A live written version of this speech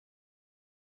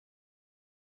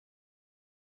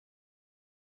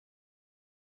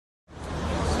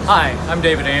Hi, I'm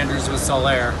David Andrews with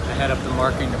Sullair. I head up the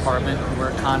marketing department and we're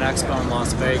at ConExpo in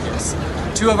Las Vegas.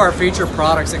 Two of our featured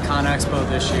products at ConExpo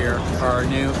this year are our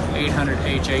new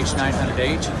 800HH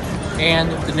 900H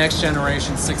and the next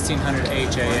generation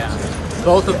 1600H AF.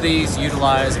 Both of these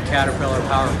utilize a Caterpillar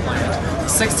power plant. The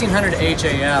 1600H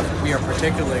AF we are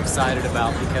particularly excited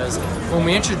about because when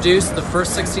we introduced the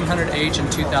first 1600H in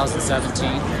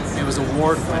 2017, it was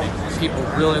award-winning. People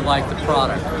really liked the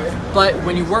product. But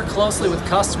when you work closely with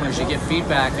customers, you get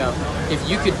feedback of, if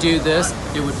you could do this,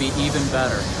 it would be even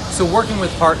better. So working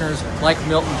with partners like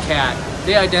Milton Cat,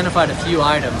 they identified a few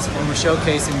items and we're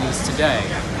showcasing these today.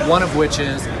 One of which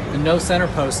is the no center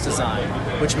post design,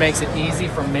 which makes it easy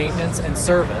for maintenance and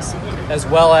service, as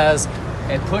well as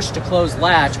a push to close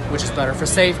latch, which is better for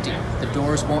safety. The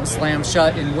doors won't slam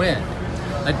shut in wind.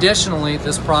 Additionally,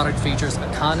 this product features a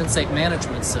condensate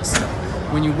management system.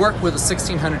 When you work with a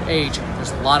 1600H,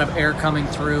 there's a lot of air coming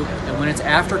through, and when it's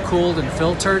after cooled and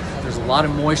filtered, there's a lot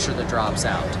of moisture that drops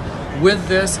out. With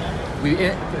this, we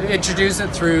introduce it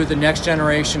through the next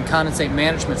generation condensate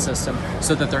management system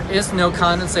so that there is no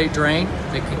condensate drain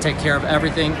that can take care of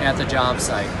everything at the job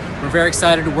site. We're very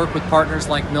excited to work with partners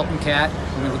like Milton Cat,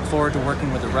 and we look forward to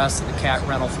working with the rest of the Cat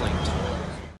rental fleet.